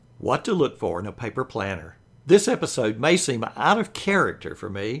What to look for in a paper planner. This episode may seem out of character for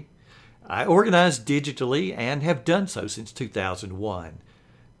me. I organize digitally and have done so since 2001.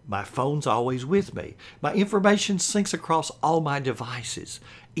 My phone's always with me. My information syncs across all my devices.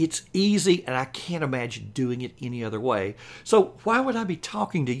 It's easy and I can't imagine doing it any other way. So why would I be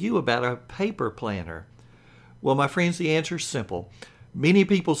talking to you about a paper planner? Well, my friends, the answer is simple. Many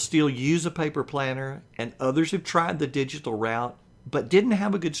people still use a paper planner and others have tried the digital route but didn't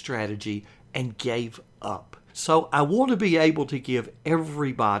have a good strategy and gave up. So I want to be able to give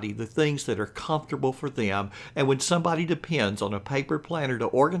everybody the things that are comfortable for them. And when somebody depends on a paper planner to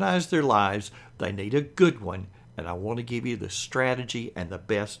organize their lives, they need a good one. And I want to give you the strategy and the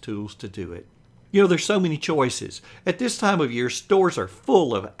best tools to do it. You know, there's so many choices. At this time of year, stores are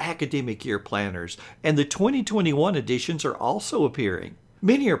full of academic year planners, and the 2021 editions are also appearing.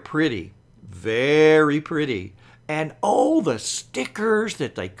 Many are pretty, very pretty, and all the stickers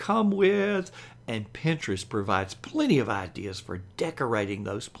that they come with, and Pinterest provides plenty of ideas for decorating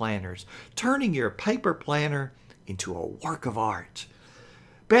those planners, turning your paper planner into a work of art.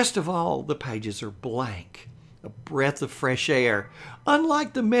 Best of all, the pages are blank. A breath of fresh air,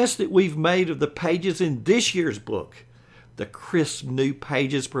 unlike the mess that we've made of the pages in this year's book. The crisp new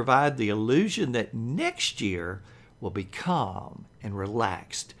pages provide the illusion that next year will be calm and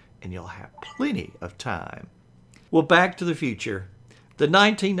relaxed, and you'll have plenty of time. Well, back to the future. The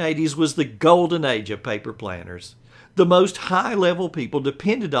 1980s was the golden age of paper planners. The most high-level people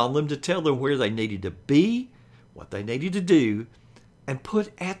depended on them to tell them where they needed to be, what they needed to do, and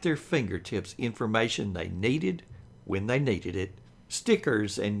put at their fingertips information they needed when they needed it.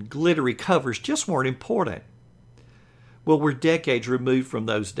 Stickers and glittery covers just weren't important. Well, we're decades removed from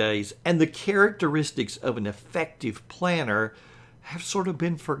those days, and the characteristics of an effective planner have sort of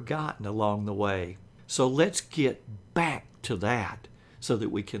been forgotten along the way. So let's get back to that so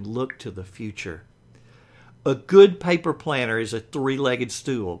that we can look to the future. A good paper planner is a three-legged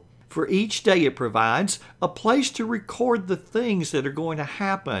stool. For each day it provides a place to record the things that are going to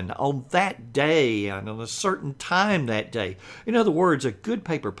happen on that day and on a certain time that day. In other words, a good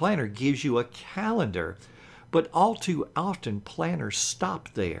paper planner gives you a calendar, but all too often planners stop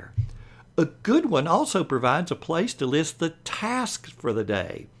there. A good one also provides a place to list the tasks for the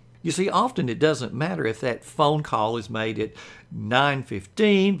day. You see, often it doesn't matter if that phone call is made at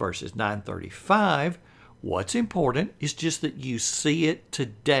 9:15 versus 9:35. What's important is just that you see it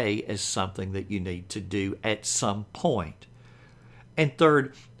today as something that you need to do at some point. And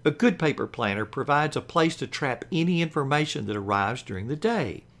third, a good paper planner provides a place to trap any information that arrives during the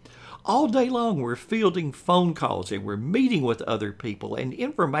day. All day long we're fielding phone calls and we're meeting with other people and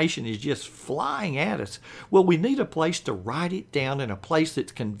information is just flying at us. Well, we need a place to write it down and a place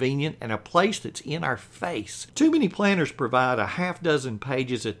that's convenient and a place that's in our face. Too many planners provide a half dozen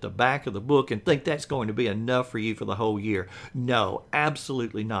pages at the back of the book and think that's going to be enough for you for the whole year. No,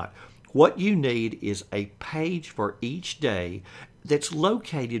 absolutely not. What you need is a page for each day that's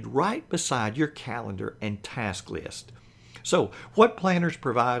located right beside your calendar and task list. So, what planners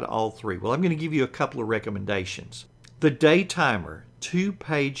provide all three? Well, I'm going to give you a couple of recommendations. The day timer, 2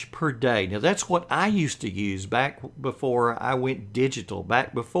 pages per day. Now, that's what I used to use back before I went digital,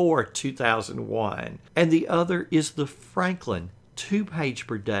 back before 2001. And the other is the Franklin 2 page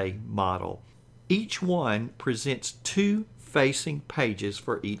per day model. Each one presents 2 facing pages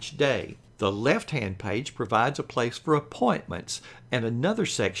for each day. The left-hand page provides a place for appointments and another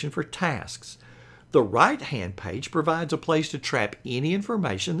section for tasks. The right-hand page provides a place to trap any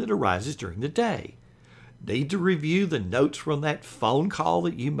information that arises during the day. Need to review the notes from that phone call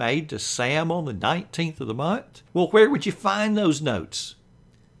that you made to Sam on the 19th of the month? Well, where would you find those notes?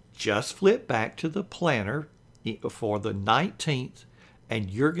 Just flip back to the planner for the 19th and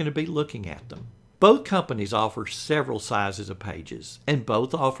you're going to be looking at them. Both companies offer several sizes of pages and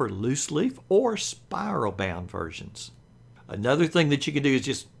both offer loose leaf or spiral bound versions. Another thing that you can do is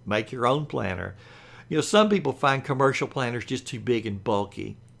just make your own planner. You know, some people find commercial planners just too big and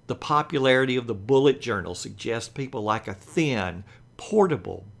bulky. The popularity of the bullet journal suggests people like a thin,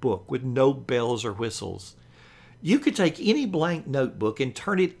 portable book with no bells or whistles. You could take any blank notebook and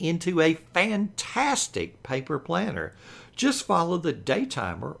turn it into a fantastic paper planner. Just follow the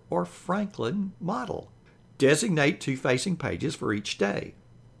Daytimer or Franklin model. Designate 2 facing pages for each day.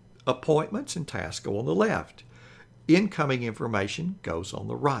 Appointments and tasks go on the left. Incoming information goes on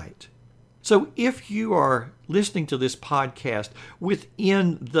the right. So if you are listening to this podcast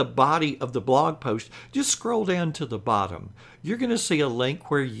within the body of the blog post, just scroll down to the bottom. You're going to see a link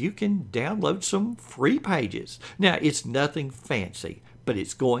where you can download some free pages. Now, it's nothing fancy, but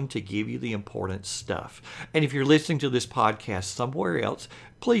it's going to give you the important stuff. And if you're listening to this podcast somewhere else,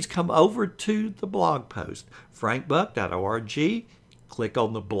 please come over to the blog post, frankbuck.org. Click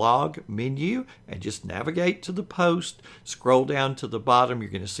on the blog menu and just navigate to the post. Scroll down to the bottom. You're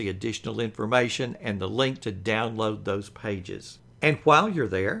going to see additional information and the link to download those pages. And while you're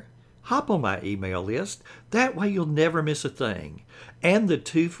there, hop on my email list. That way you'll never miss a thing. And the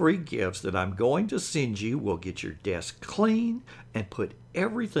 2 free gifts that I'm going to send you will get your desk clean and put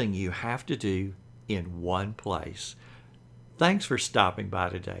everything you have to do in one place. Thanks for stopping by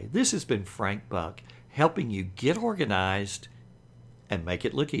today. This has been Frank Buck, helping you get organized and make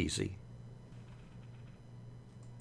it look easy.